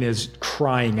I mean is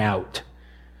crying out.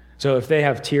 So if they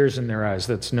have tears in their eyes,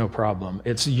 that's no problem.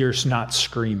 You're not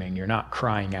screaming. You're not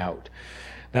crying out.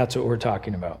 That's what we're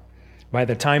talking about. By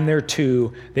the time they're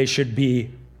 2, they should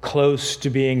be close to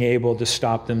being able to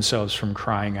stop themselves from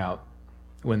crying out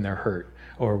when they're hurt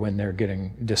or when they're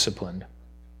getting disciplined.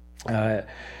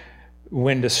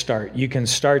 When to start? You can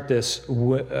start this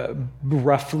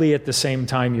roughly at the same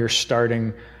time you're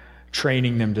starting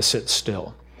training them to sit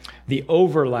still. The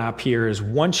overlap here is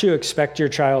once you expect your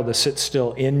child to sit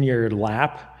still in your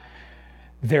lap,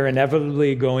 they're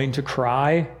inevitably going to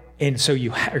cry. And so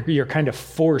you're kind of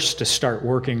forced to start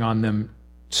working on them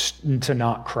to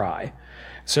not cry.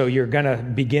 So you're going to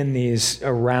begin these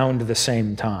around the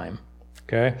same time.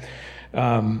 Okay?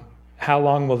 How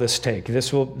long will this take?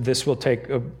 This will take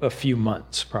a few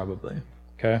months probably.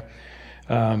 Okay?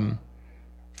 You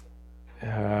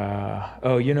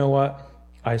know what?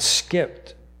 I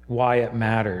skipped why it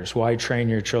matters. Why train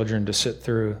your children to sit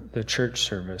through the church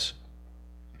service?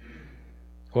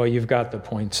 Well, you've got the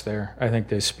points there. I think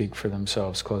they speak for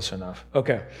themselves close enough.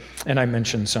 Okay, and I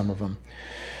mentioned some of them.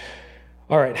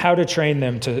 All right, how to train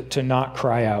them to not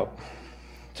cry out,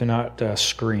 to not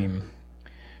scream.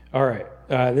 All right,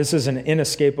 this is an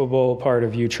inescapable part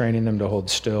of you training them to hold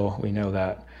still. We know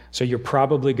that. So you're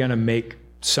probably going to make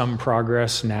some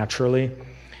progress naturally.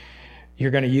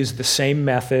 You're going to use the same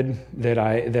method that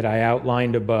I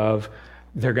outlined above.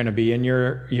 They're going to be in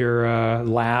your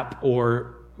lap,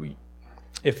 or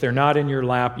if they're not in your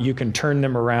lap, you can turn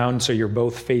them around so you're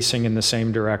both facing in the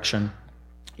same direction.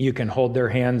 You can hold their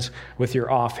hands with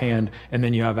your off hand, and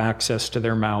then you have access to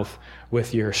their mouth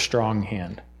with your strong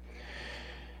hand.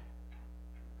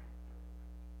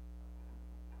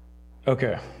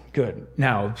 Okay, good.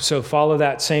 Now, so follow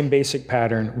that same basic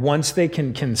pattern. Once they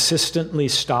can consistently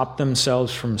stop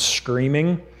themselves from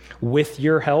screaming, with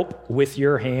your help, with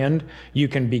your hand, you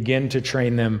can begin to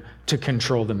train them to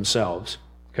control themselves.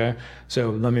 Okay? So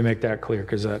let me make that clear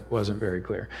because that wasn't very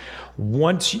clear.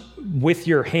 Once, with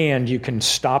your hand, you can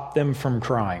stop them from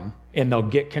crying, and they'll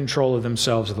get control of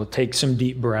themselves. They'll take some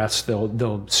deep breaths.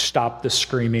 They'll stop the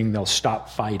screaming. They'll stop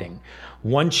fighting.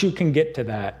 Once you can get to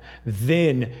that,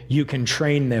 then you can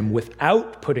train them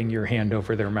without putting your hand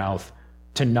over their mouth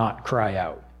to not cry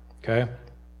out. Okay?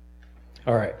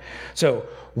 All right. So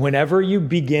whenever you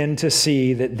begin to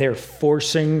see that they're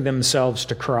forcing themselves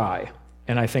to cry,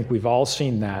 and I think we've all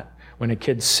seen that, when a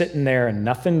kid's sitting there and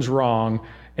nothing's wrong,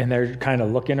 and they're kind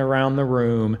of looking around the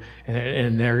room,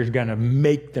 and they're going to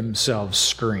make themselves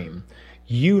scream.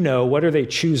 What are they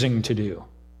choosing to do?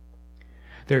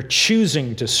 They're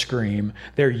choosing to scream.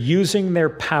 They're using their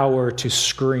power to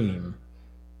scream.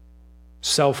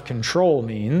 Self-control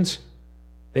means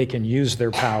they can use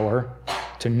their power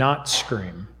to not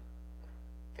scream.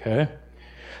 Okay?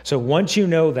 So once you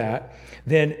know that,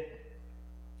 then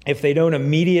if they don't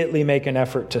immediately make an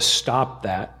effort to stop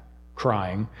that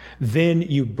crying, then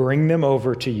you bring them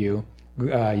over to you.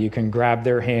 You can grab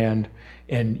their hand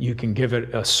and you can give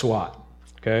it a swat.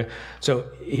 Okay, so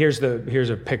here's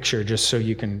a picture just so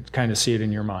you can kind of see it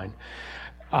in your mind.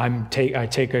 I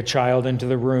take a child into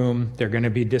the room. They're going to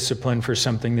be disciplined for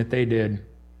something that they did.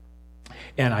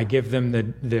 And I give them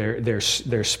their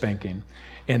spanking.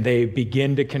 And they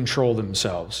begin to control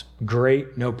themselves.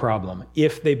 Great, no problem.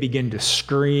 If they begin to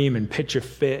scream and pitch a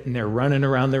fit and they're running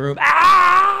around the room,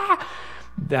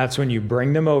 that's when you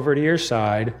bring them over to your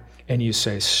side and you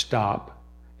say, stop.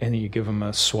 And then you give them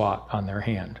a swat on their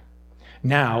hand.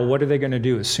 Now, what are they going to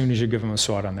do as soon as you give them a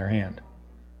swat on their hand?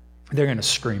 They're going to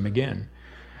scream again.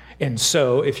 And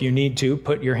so if you need to,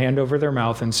 put your hand over their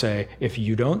mouth and say, if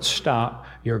you don't stop,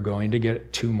 you're going to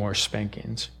get 2 more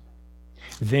spankings.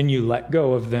 Then you let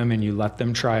go of them and you let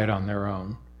them try it on their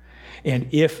own. And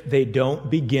if they don't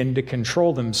begin to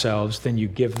control themselves, then you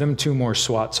give them 2 more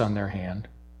swats on their hand.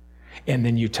 And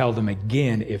then you tell them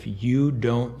again, if you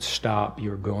don't stop,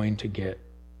 you're going to get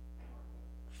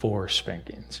 4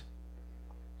 spankings.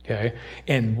 Okay?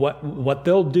 And what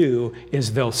they'll do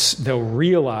is they'll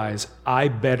realize, I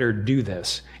better do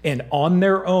this. And on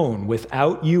their own,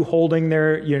 without you holding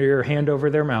your hand over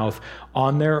their mouth,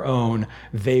 on their own,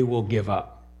 they will give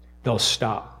up. They'll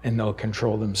stop and they'll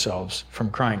control themselves from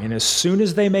crying. And as soon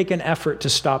as they make an effort to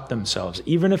stop themselves,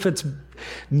 even if it's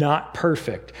not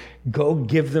perfect, go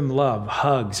give them love,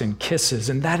 hugs, and kisses.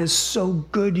 And that is so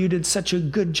good. You did such a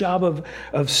good job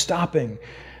of stopping.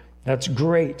 That's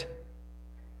great.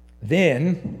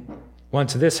 Then,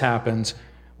 once this happens,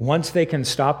 once they can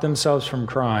stop themselves from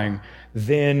crying,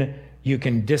 then you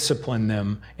can discipline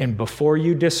them. And before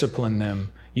you discipline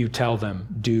them, you tell them,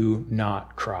 do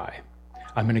not cry.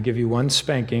 I'm going to give you 1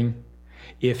 spanking.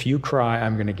 If you cry,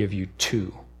 I'm going to give you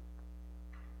 2.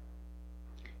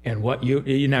 And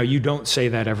you don't say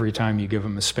that every time you give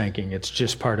them a spanking. It's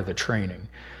just part of the training.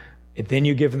 Then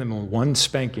you give them 1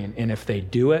 spanking. And if they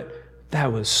do it,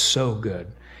 that was so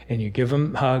good. And you give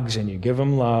them hugs and you give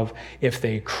them love. If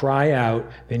they cry out,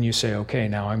 then you say, okay,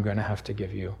 now I'm going to have to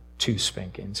give you 2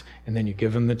 spankings. And then you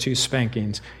give them the 2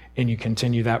 spankings and you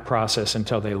continue that process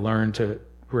until they learn to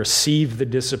receive the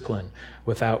discipline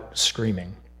without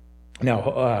screaming.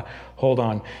 Now, hold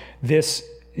on.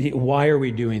 Why are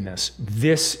we doing this?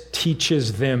 This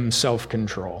teaches them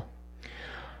self-control.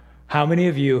 How many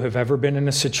of you have ever been in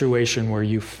a situation where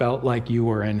you felt like you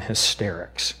were in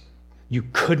hysterics? You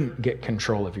couldn't get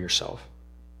control of yourself.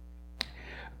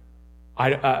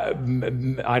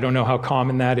 I don't know how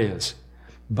common that is,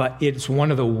 but it's one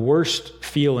of the worst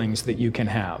feelings that you can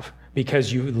have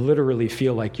because you literally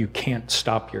feel like you can't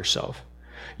stop yourself.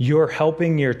 You're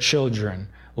helping your children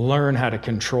learn how to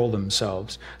control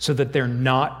themselves so that they're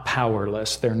not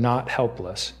powerless, they're not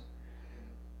helpless.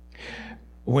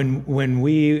 When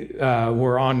we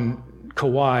were on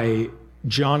Kauai,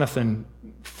 Jonathan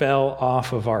fell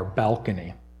off of our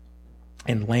balcony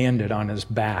and landed on his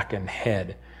back and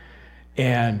head.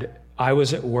 And I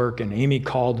was at work and Amy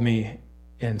called me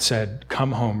and said,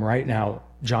 come home right now.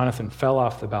 Jonathan fell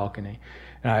off the balcony.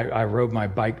 And I rode my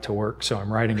bike to work, so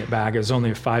I'm riding it back. It was only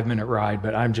a 5-minute ride,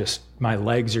 but my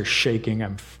legs are shaking.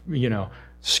 I'm,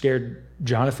 scared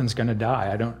Jonathan's going to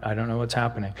die. I don't know what's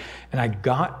happening. And I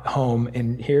got home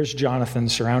and here's Jonathan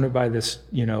surrounded by this,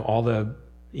 all the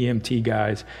EMT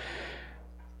guys.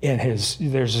 And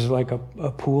there's like a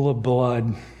pool of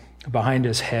blood behind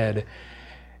his head,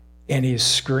 and he's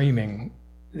screaming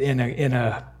in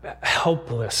a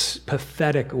helpless,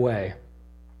 pathetic way,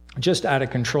 just out of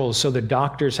control. So the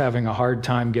doctor's having a hard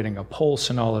time getting a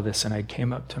pulse and all of this. And I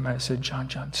came up to him and I said, John,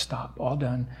 stop, all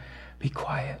done, be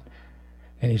quiet.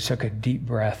 And he took a deep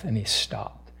breath and he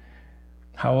stopped.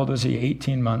 How old was he?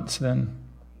 18 months then?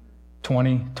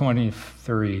 20,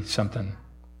 23, something.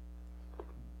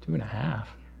 2.5.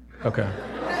 Okay.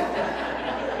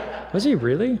 Was he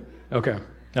really? Okay.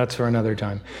 That's for another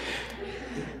time.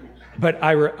 But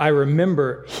I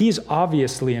remember he's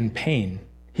obviously in pain.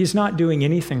 He's not doing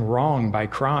anything wrong by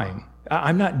crying.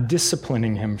 I'm not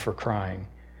disciplining him for crying,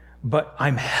 but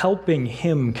I'm helping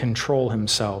him control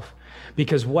himself.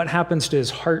 Because what happens to his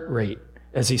heart rate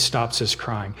as he stops his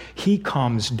crying? He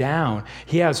calms down.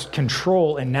 He has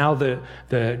control, and now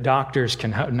the doctors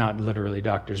can help, not literally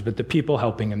doctors, but the people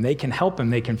helping him, they can help him.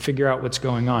 They can figure out what's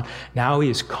going on. Now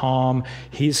he's calm,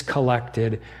 he's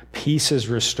collected, peace is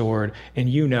restored, and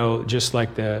just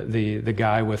like the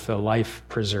guy with the life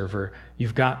preserver,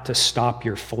 you've got to stop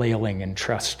your flailing and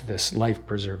trust this life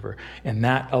preserver, and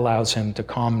that allows him to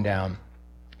calm down.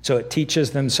 So it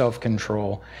teaches them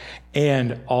self-control,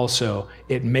 and also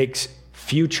it makes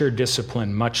future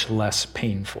discipline much less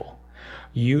painful.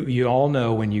 You all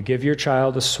know when you give your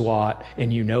child a swat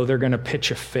and they're going to pitch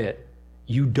a fit,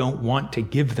 you don't want to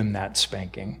give them that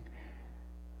spanking.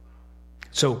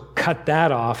 So cut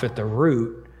that off at the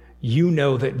root. you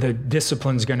know that the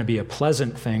discipline's going to be a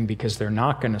pleasant thing because they're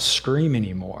not going to scream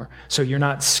anymore. So you're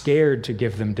not scared to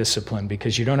give them discipline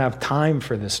because you don't have time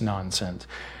for this nonsense.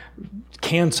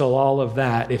 Cancel all of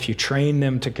that. If you train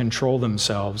them to control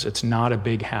themselves, it's not a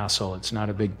big hassle. It's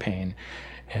not a big pain.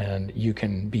 And you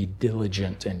can be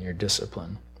diligent in your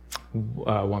discipline.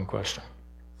 One question.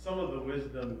 Some of the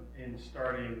wisdom in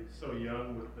starting so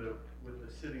young with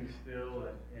the sitting still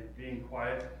and being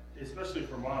quiet, especially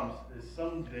for moms, is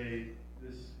someday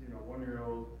this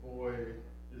 1-year-old boy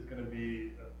is going to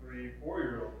be a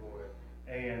 3-4-year-old boy,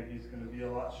 and he's going to be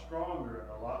a lot stronger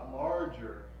and a lot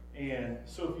larger. And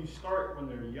so if you start when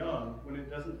they're young, when it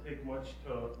doesn't take much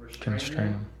to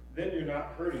restrain them, then you're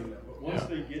not hurting them. But once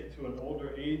they get to an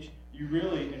older age, you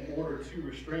really, in order to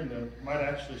restrain them, might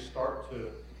actually start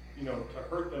to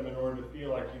hurt them in order to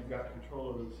feel like you've got control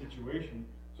over the situation.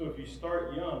 So if you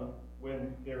start young,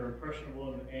 when they're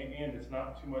impressionable and it's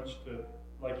not too much to,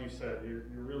 like you said, you're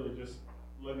really just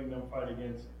letting them fight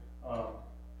against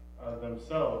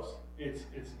themselves. It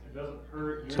doesn't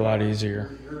hurt. It's a lot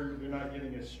easier. You're not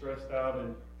getting as stressed out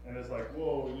and it's like,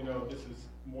 whoa, this is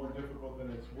more difficult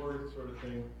than it's worth, sort of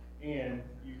thing. And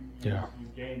you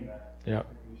gain that. Yeah.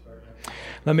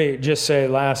 Let me just say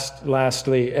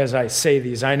lastly, as I say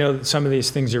these, I know that some of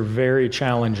these things are very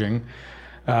challenging,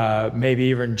 maybe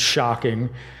even shocking.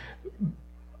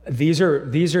 These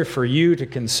are for you to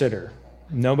consider.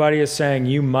 Nobody is saying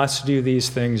you must do these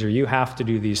things or you have to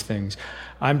do these things.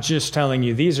 I'm just telling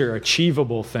you, these are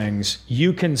achievable things.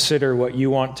 You consider what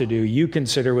you want to do. You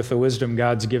consider with the wisdom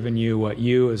God's given you what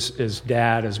you as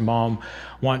dad, as mom,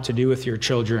 want to do with your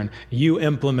children. You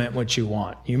implement what you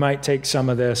want. You might take some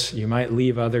of this. You might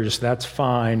leave others. That's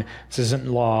fine. This isn't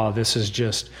law. This is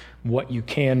just what you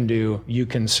can do. You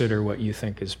consider what you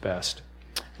think is best.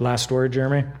 Last word,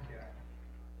 Jeremy?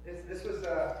 This was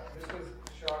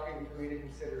shocking for me to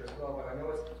consider as well, but I know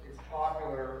it's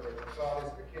popular. It's always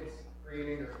the kids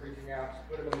screaming or freaking out. Just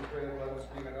put them in the crib, let them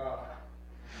scream it up.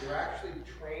 You're actually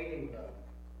training them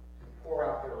to pour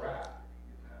out their wrath.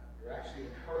 You're actually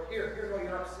here's why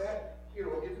you're upset. Here,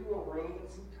 we'll give you a room and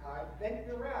some time. Vent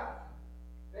your wrath.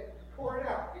 Pour it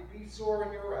out. Be sore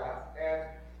in your wrath,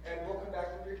 and we'll come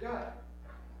back when you're done.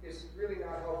 It's really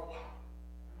not helpful.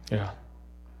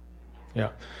 Yeah.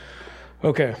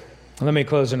 Okay. Let me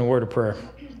close in a word of prayer.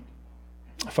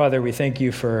 Father, we thank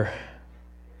you for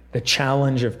the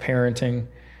challenge of parenting.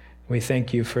 We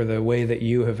thank you for the way that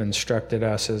you have instructed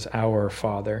us as our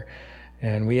Father.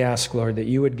 And we ask, Lord, that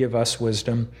you would give us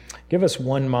wisdom. Give us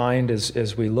one mind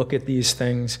as we look at these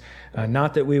things.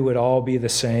 Not that we would all be the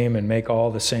same and make all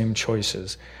the same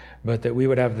choices, but that we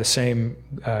would have the same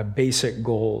basic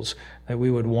goals that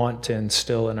we would want to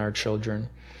instill in our children.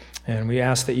 And we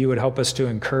ask that you would help us to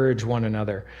encourage one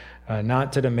another,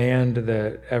 not to demand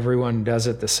that everyone does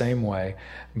it the same way,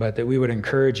 but that we would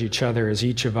encourage each other as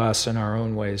each of us in our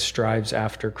own ways strives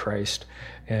after Christ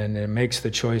and makes the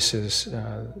choices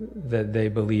that they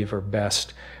believe are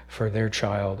best for their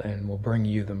child and will bring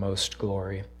you the most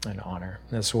glory and honor.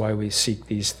 That's why we seek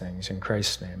these things. In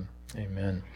Christ's name, amen.